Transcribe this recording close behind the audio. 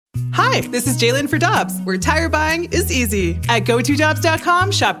Hi, this is Jalen for Dobbs, where tire buying is easy. At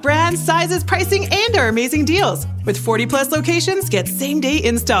GoToDobbs.com, shop brands, sizes, pricing, and our amazing deals. With 40-plus locations, get same-day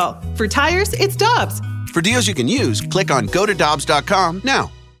install. For tires, it's Dobbs. For deals you can use, click on GoToDobbs.com now.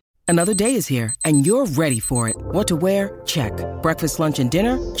 Another day is here, and you're ready for it. What to wear? Check. Breakfast, lunch, and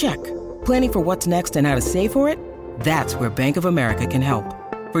dinner? Check. Planning for what's next and how to save for it? That's where Bank of America can help.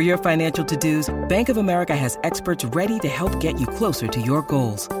 For your financial to-dos, Bank of America has experts ready to help get you closer to your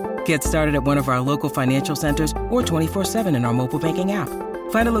goals. Get started at one of our local financial centers or 24/7 in our mobile banking app.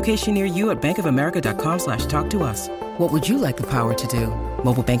 Find a location near you at bankofamerica.com/talktous. What would you like the power to do?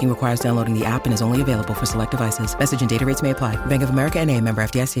 Mobile banking requires downloading the app and is only available for select devices. Message and data rates may apply. Bank of America N.A., member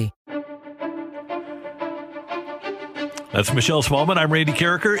FDIC. That's Michelle Smallman. I'm Randy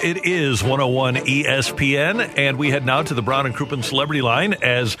Carricker. It is 101 ESPN, and we head now to the Brown and Crouppen Celebrity Line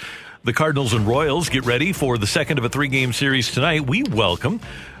as the Cardinals and Royals get ready for the second of a three-game series tonight. We welcome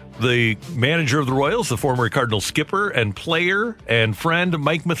the manager of the Royals, the former Cardinal skipper and player and friend,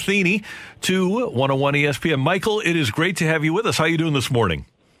 Mike Matheny, to 101 ESPN. Michael, it is great to have you with us. How are you doing this morning?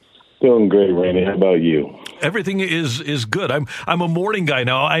 Doing great, Randy. How about you? Everything is good. I'm a morning guy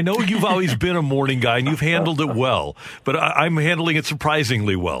now. I know you've always been a morning guy, and you've handled it well, but I'm handling it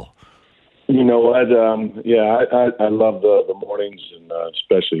surprisingly well. You know what? I love the mornings, and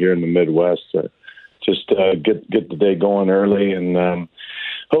especially here in the Midwest. Just get the day going early, and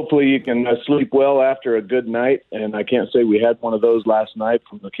hopefully you can sleep well after a good night. And I can't say we had one of those last night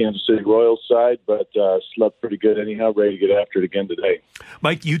from the Kansas City Royals side, but slept pretty good anyhow, ready to get after it again today.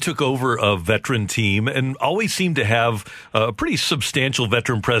 Mike, you took over a veteran team and always seemed to have a pretty substantial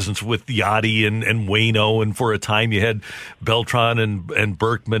veteran presence with Yachty and Waino, and for a time you had Beltran and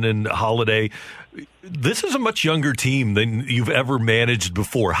Berkman and Holiday. This is a much younger team than you've ever managed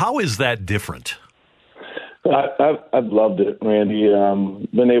before. How is that different? I've loved it, Randy.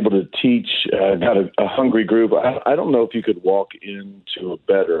 Been able to teach, got a hungry group. I don't know if you could walk into a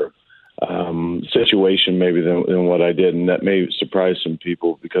better situation maybe than what I did, and that may surprise some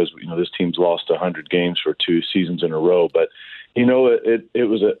people because this team's lost 100 games for 2 seasons in a row. But it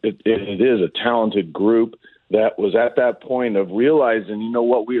is a talented group that was at that point of realizing,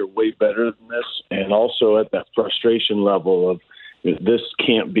 we are way better than this, and also at that frustration level of, this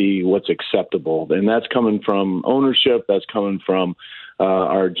can't be what's acceptable. And that's coming from ownership. That's coming from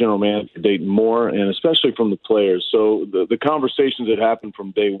our general manager, Dayton Moore, and especially from the players. So the conversations that happened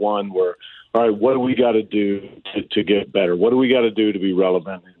from day one were, all right, what do we got to do to get better? What do we got to do to be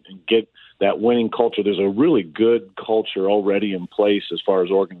relevant and get that winning culture? There's a really good culture already in place as far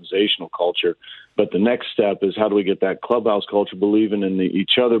as organizational culture. But the next step is how do we get that clubhouse culture, believing in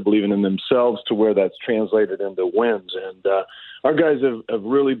each other, believing in themselves, to where that's translated into wins. And our guys have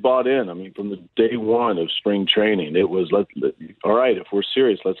really bought in. I mean, from the day one of spring training, it was, all right, if we're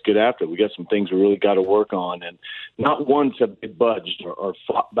serious, let's get after it. We got some things we really got to work on. And not once have they budged or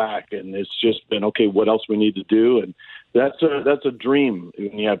fought back. And it's just been, okay, what else we need to do? And that's a dream.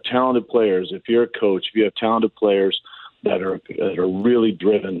 When you have talented players, if you're a coach, if you have talented players that are really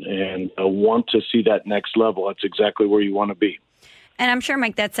driven and want to see that next level, that's exactly where you want to be. And I'm sure,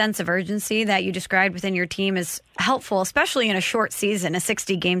 Mike, that sense of urgency that you described within your team is helpful, especially in a short season, a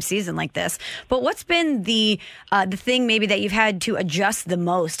 60-game season like this. But what's been the thing maybe that you've had to adjust the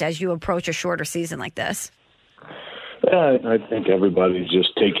most as you approach a shorter season like this? I think everybody's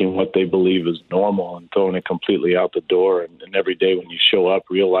just taking what they believe is normal and throwing it completely out the door. And every day when you show up,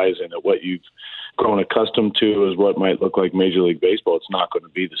 realizing that what you've grown accustomed to is what might look like Major League Baseball, it's not going to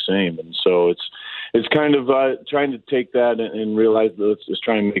be the same. And so it's kind of trying to take that and realize that let's just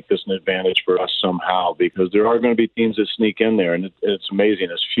try and make this an advantage for us somehow, because there are going to be teams that sneak in there, and it's amazing.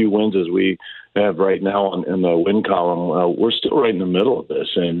 As few wins as we have right now in the win column, we're still right in the middle of this,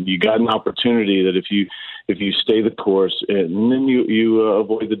 and you got an opportunity that if you stay the course and then you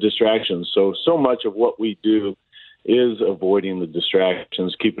avoid the distractions. So much of what we do is avoiding the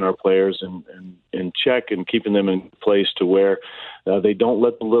distractions, keeping our players in check and keeping them in place to where they don't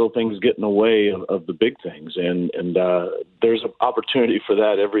let the little things get in the way of the big things. And there's an opportunity for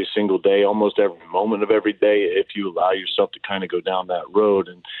that every single day, almost every moment of every day, if you allow yourself to kind of go down that road.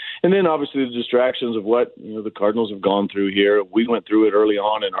 And then obviously the distractions of what the Cardinals have gone through here. We went through it early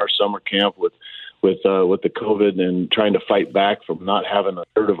on in our summer camp with the COVID and trying to fight back from not having a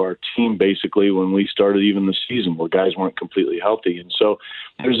third of our team basically when we started even the season, where guys weren't completely healthy. And so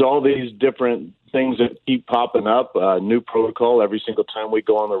there's all these different things that keep popping up, new protocol every single time we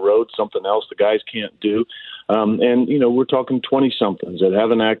go on the road, something else the guys can't do. And we're talking 20-somethings that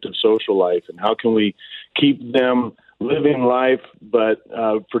have an active social life, and how can we keep them living life, but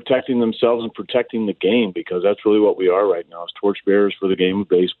protecting themselves and protecting the game, because that's really what we are right now, is torchbearers for the game of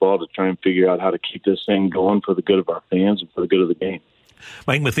baseball to try and figure out how to keep this thing going for the good of our fans and for the good of the game.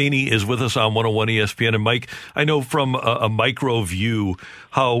 Mike Matheny is with us on 101 ESPN. And Mike, I know from a micro view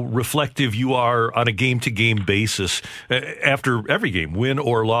how reflective you are on a game-to-game basis after every game, win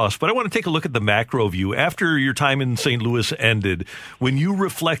or loss. But I want to take a look at the macro view. After your time in St. Louis ended, when you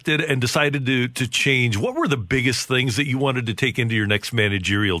reflected and decided to change, what were the biggest things that you wanted to take into your next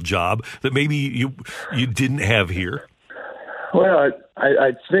managerial job that maybe you didn't have here? Well,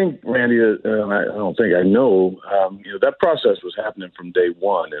 I think, Randy, I don't think I know, that process was happening from day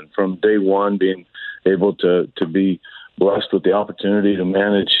one. And from day one, being able to be blessed with the opportunity to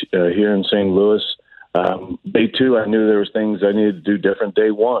manage here in St. Louis, day two, I knew there was things I needed to do different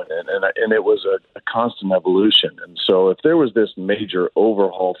day one. And it was a constant evolution. And so if there was this major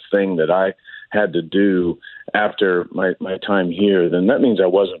overhaul thing that I had to do after my time here, then that means I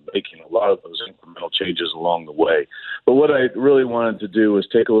wasn't making a lot of those incremental changes along the way. But what I really wanted to do was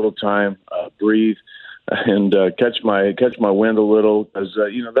take a little time, breathe, and catch my wind a little, because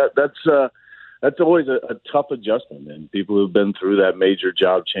that's always a tough adjustment. And people who've been through that major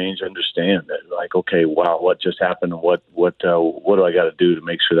job change understand that, like, okay, wow, what just happened, and what do I got to do to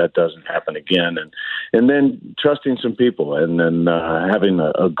make sure that doesn't happen again? And then trusting some people, and then having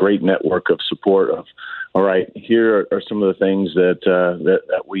a great network of support of, all right, here are some of the things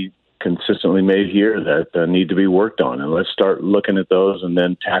that we consistently made here that need to be worked on, and let's start looking at those and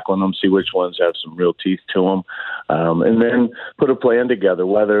then tackling them, see which ones have some real teeth to them, and then put a plan together,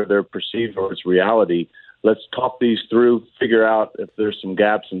 whether they're perceived or it's reality. Let's talk these through, figure out if there's some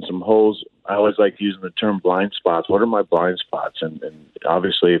gaps and some holes. I always like using the term blind spots. What are my blind spots? And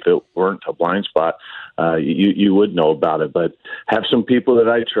obviously, if it weren't a blind spot, you would know about it. But have some people that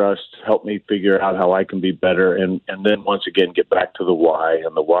I trust help me figure out how I can be better. And then once again, get back to the why.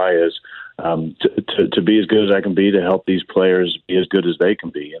 And the why is to be as good as I can be, to help these players be as good as they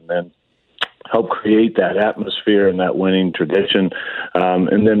can be. And then help create that atmosphere and that winning tradition,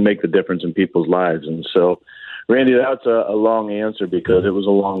 and then make the difference in people's lives. And so, Randy, that's a long answer because it was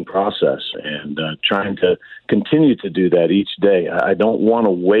a long process, and trying to continue to do that each day. I don't want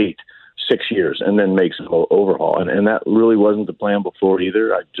to wait 6 years and then make some overhaul. And that really wasn't the plan before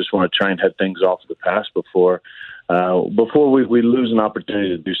either. I just want to try and head things off the past before we lose an opportunity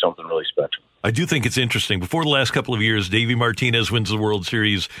to do something really special. I do think it's interesting. Before the last couple of years, Davey Martinez wins the World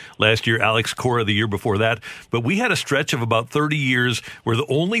Series last year, Alex Cora the year before that. But we had a stretch of about 30 years where the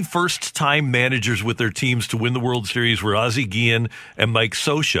only first-time managers with their teams to win the World Series were Ozzie Guillen and Mike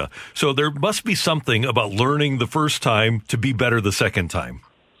Scioscia. So there must be something about learning the first time to be better the second time.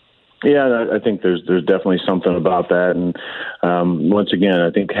 Yeah, I think there's definitely something about that. And once again, I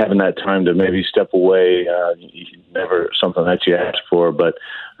think having that time to maybe step away, never something that you ask for, but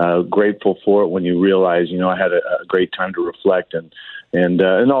grateful for it when you realize, I had a great time to reflect and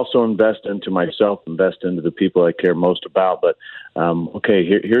also invest into myself, invest into the people I care most about. But okay,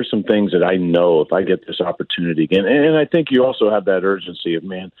 here's some things that I know if I get this opportunity again. And I think you also have that urgency of,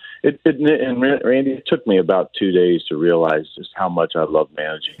 man, and Randy, it took me about 2 days to realize just how much I love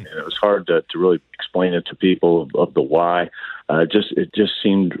managing. And it was hard to really explain it to people of the why. It just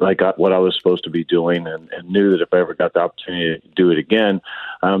seemed like what I was supposed to be doing, and knew that if I ever got the opportunity to do it again,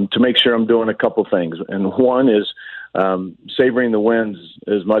 to make sure I'm doing a couple things. And one is savoring the wins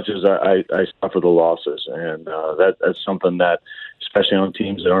as much as I suffer the losses. And that's something that, especially on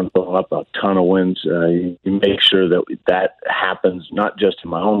teams that aren't throwing up a ton of wins, you make sure that happens, not just in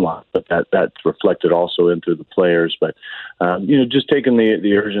my own life, but that's reflected also into the players. But, just taking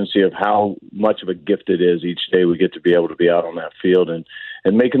the urgency of how much of a gift it is each day we get to be able to be out on that field and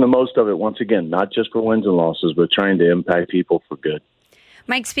making the most of it, once again, not just for wins and losses, but trying to impact people for good.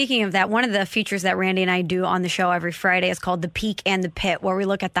 Mike, speaking of that, one of the features that Randy and I do on the show every Friday is called The Peak and the Pit, where we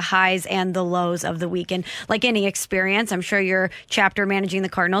look at the highs and the lows of the week. And like any experience, I'm sure your chapter managing the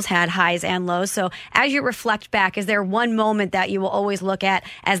Cardinals had highs and lows. So as you reflect back, is there one moment that you will always look at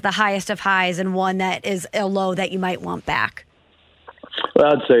as the highest of highs and one that is a low that you might want back? Well,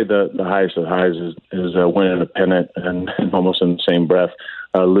 I'd say the highest of highs is winning a pennant and almost in the same breath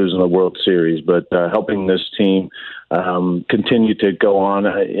losing the World Series, but helping this team continue to go on.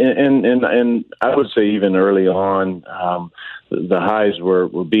 And I would say even early on, the highs were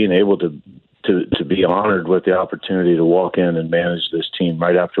being able to be honored with the opportunity to walk in and manage this team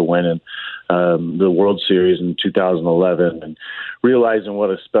right after winning the World Series in 2011, and realizing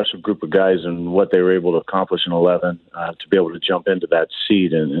what a special group of guys and what they were able to accomplish in 11, to be able to jump into that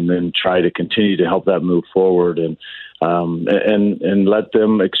seat and then try to continue to help that move forward. And and let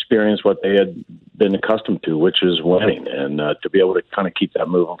them experience what they had been accustomed to, which is winning, and to be able to kind of keep that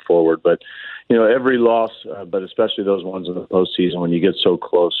moving forward. But every loss, but especially those ones in the postseason, when you get so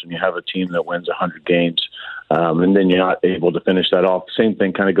close and you have a team that wins 100 games, and then you're not able to finish that off. Same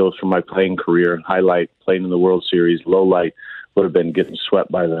thing kind of goes for my playing career. Highlight, playing in the World Series. Low light would have been getting swept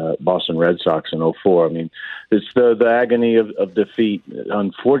by the Boston Red Sox in 2004. I mean, it's the agony of defeat,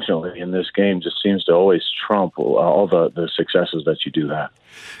 unfortunately, in this game just seems to always trump all the successes that you do have.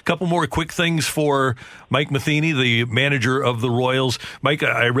 A couple more quick things for Mike Matheny, the manager of the Royals. Mike,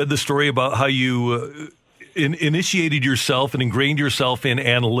 I read the story about how you initiated yourself and ingrained yourself in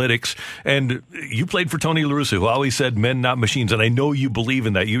analytics, and you played for Tony La Russa, who always said men, not machines, and I know you believe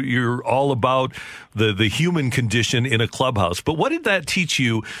in that. You're all about the human condition in a clubhouse. But what did that teach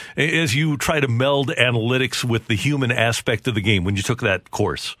you as you try to meld analytics with the human aspect of the game when you took that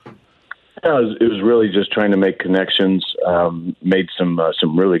course? It was really just trying to make connections. Met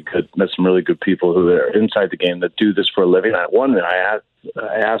some really good people who are inside the game that do this for a living. I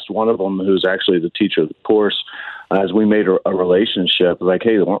asked one of them, who's actually the teacher of the course, as we made a relationship, like,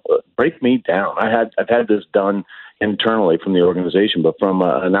 hey, break me down. I've had this done internally from the organization, but from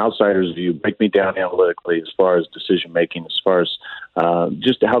an outsider's view, break me down analytically as far as decision making, as far as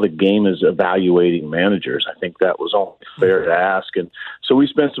just how the game is evaluating managers. I think that was only fair to ask. And so we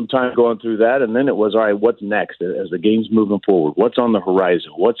spent some time going through that, and then it was, all right, what's next as the game's moving forward? What's on the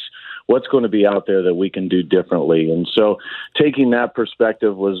horizon? What's going to be out there that we can do differently? And so taking that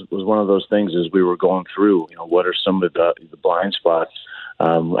perspective was one of those things as we were going through, what are some of the blind spots?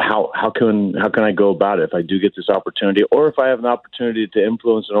 How can I go about it if I do get this opportunity, or if I have an opportunity to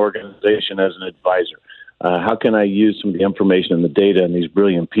influence an organization as an advisor? How can I use some of the information and the data and these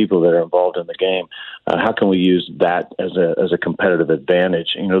brilliant people that are involved in the game? How can we use that as a competitive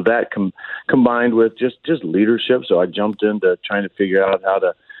advantage? That combined with just leadership. So I jumped into trying to figure out how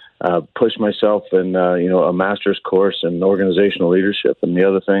to push myself in, a master's course in organizational leadership. And the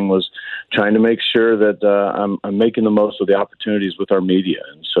other thing was trying to make sure that I'm making the most of the opportunities with our media.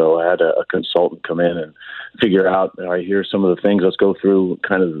 And so I had a consultant come in and figure out, here's some of the things. Let's go through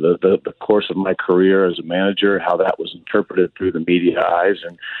kind of the course of my career as a manager, how that was interpreted through the media eyes,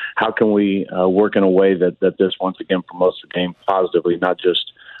 and how can we work in a way that this once again promotes the game positively, not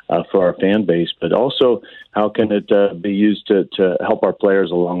just for our fan base, but also how can it be used to help our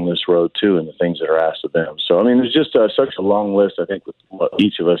players along this road too, and the things that are asked of them. So, there's just such a long list, I think, with what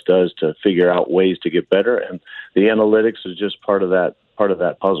each of us does to figure out ways to get better, and the analytics is just part of that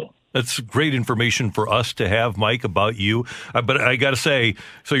puzzle. That's great information for us to have, Mike, about you. But I got to say,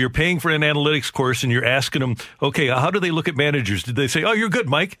 so you're paying for an analytics course and you're asking them, okay, how do they look at managers? Did they say, oh, you're good,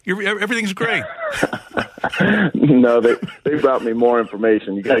 Mike? Everything's great? No, they brought me more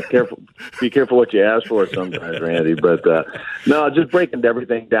information. You got to be careful what you ask for sometimes, Randy. But no, just breaking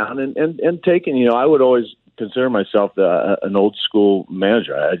everything down and taking, I would always consider myself an old school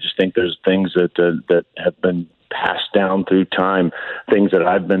manager. I just think there's things that have been passed down through time, things that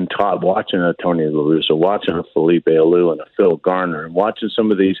I've been taught watching a Tony La Russa, watching a Felipe Alou and a Phil Garner, and watching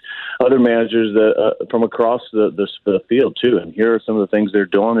some of these other managers that from across the field too. And here are some of the things they're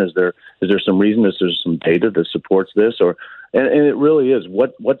doing. Is there some reason? Is there some data that supports this? And it really is.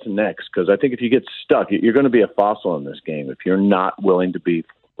 What's next? Because I think if you get stuck, you're going to be a fossil in this game if you're not willing to be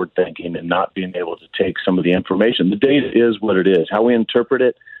forward thinking and not being able to take some of the information. The data is what it is. How we interpret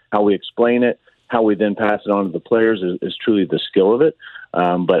it, how we explain it, how we then pass it on to the players is truly the skill of it.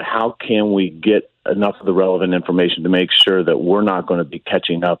 But how can we get enough of the relevant information to make sure that we're not going to be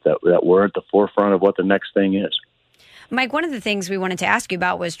catching up, that we're at the forefront of what the next thing is? Mike, one of the things we wanted to ask you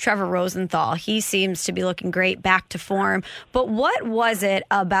about was Trevor Rosenthal. He seems to be looking great, back to form. But what was it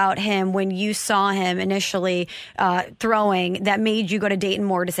about him when you saw him initially throwing that made you go to Dayton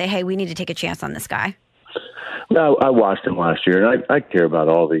Moore to say, hey, we need to take a chance on this guy? No, I watched him last year, and I care about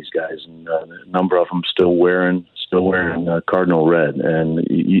all these guys, and a number of them still wearing Cardinal red. And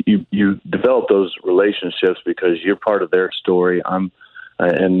you develop those relationships because you're part of their story.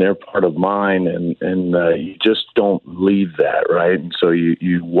 And they're part of mine, and you just don't leave that, right? And so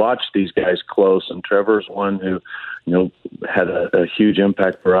you watch these guys close, and Trevor's one who, had a huge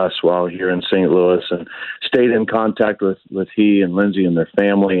impact for us while here in St. Louis, and stayed in contact with he and Lindsay and their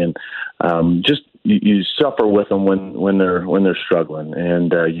family, and just you suffer with them when they're struggling,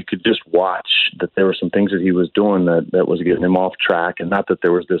 and you could just watch that there were some things that he was doing that was getting him off track, and not that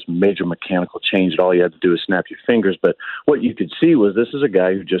there was this major mechanical change that all you had to do is snap your fingers, but what you could see was this is a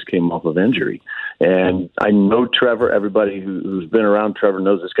guy who just came off of injury. And I know Trevor. Everybody who's been around Trevor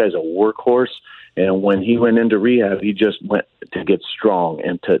knows this guy's a workhorse. And when he went into rehab, he just went to get strong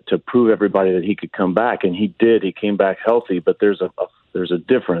and to prove everybody that he could come back. And he did. He came back healthy, but there's a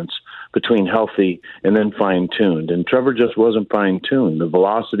difference between healthy and then fine-tuned. And Trevor just wasn't fine-tuned. The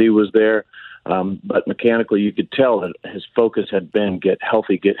velocity was there. But mechanically, you could tell that his focus had been get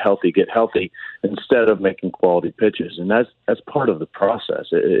healthy, instead of making quality pitches. And that's part of the process.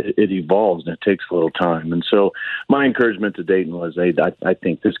 It evolves, and it takes a little time. And so my encouragement to Dayton was, hey, I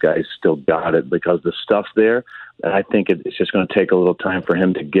think this guy's still got it because the stuff's there. And I think it's just going to take a little time for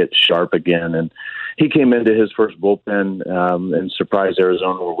him to get sharp again. And he came into his first bullpen in Surprise,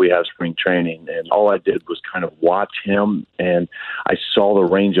 Arizona, where we have spring training. And all I did was kind of watch him, and I saw the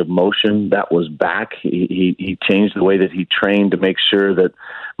range of motion that was back. He changed the way that he trained to make sure that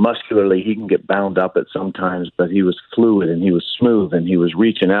muscularly he can get bound up at some times, but he was fluid and he was smooth and he was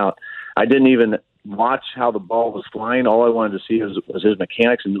reaching out. I didn't even watch how the ball was flying. All I wanted to see was his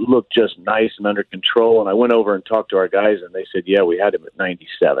mechanics, and it looked just nice and under control. And I went over and talked to our guys, and they said, yeah, we had him at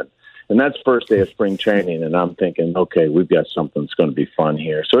 97. And that's first day of spring training, and I'm thinking, okay, we've got something that's going to be fun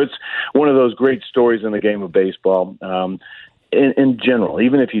here. So it's one of those great stories in the game of baseball. In general,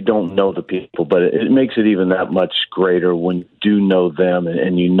 even if you don't know the people, but it makes it even that much greater when you do know them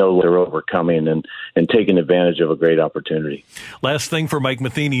and you know they're overcoming and taking advantage of a great opportunity. Last thing for Mike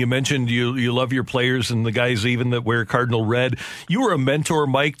Matheny, you mentioned you love your players and the guys even that wear Cardinal red. You were a mentor,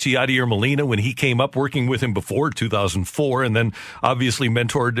 Mike, to Yadier Molina when he came up, working with him before 2004, and then obviously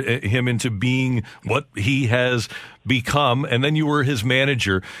mentored him into being what he has become, and then you were his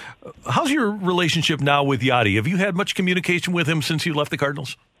manager. How's your relationship now with Yadi? Have you had much communication with him since you left the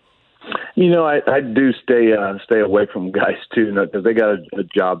Cardinals? You know, I do stay away from guys too, because they got a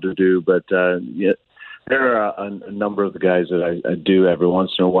job to do. But yeah, there are a number of the guys that I do every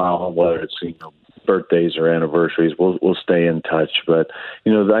once in a while, whether it's birthdays or anniversaries. We'll stay in touch. But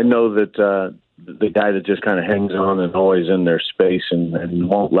I know that the guy that just kind of hangs on and always in their space and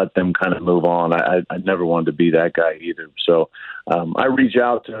won't let them kind of move on. I never wanted to be that guy either. So I reach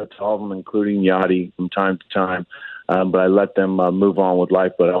out to all of them, including Yadi, from time to time. But I let them move on with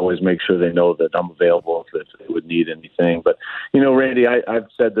life, but I always make sure they know that I'm available if they would need anything. But, Randy, I've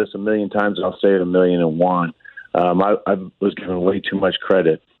said this a million times, and I'll say it 1,000,001. I was given way too much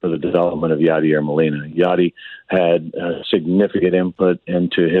credit for the development of Yadier Molina. Yadi had significant input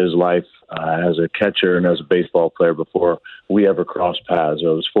into his life as a catcher and as a baseball player before we ever crossed paths. I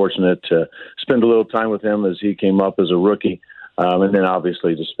was fortunate to spend a little time with him as he came up as a rookie. And then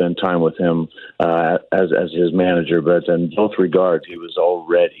obviously to spend time with him as his manager. But in both regards, he was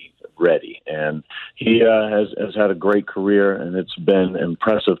already ready. And he has had a great career, and it's been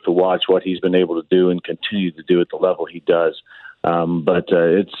impressive to watch what he's been able to do and continue to do at the level he does. But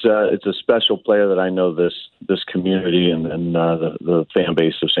it's a special player that I know this community and the fan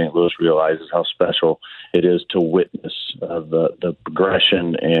base of St. Louis realizes how special it is to witness the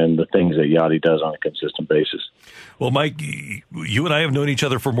progression and the things that Yadi does on a consistent basis. Well, Mike, you and I have known each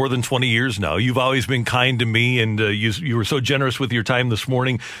other for more than 20 years now. You've always been kind to me, and you were so generous with your time this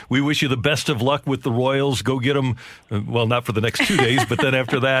morning. We wish you the best of luck with the Royals. Go get them, well, not for the next 2 days, but then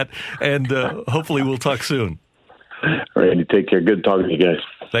after that, and hopefully we'll talk soon. Randy, take care. Good talking to you guys.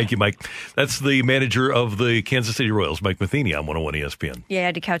 Thank you, Mike. That's the manager of the Kansas City Royals, Mike Matheny, on 101 ESPN. Yeah, I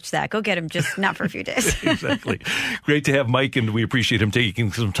had to couch that. Go get him, just not for a few days. Exactly. Great to have Mike, and we appreciate him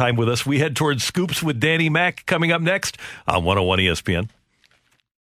taking some time with us. We head towards Scoops with Danny Mac coming up next on 101 ESPN.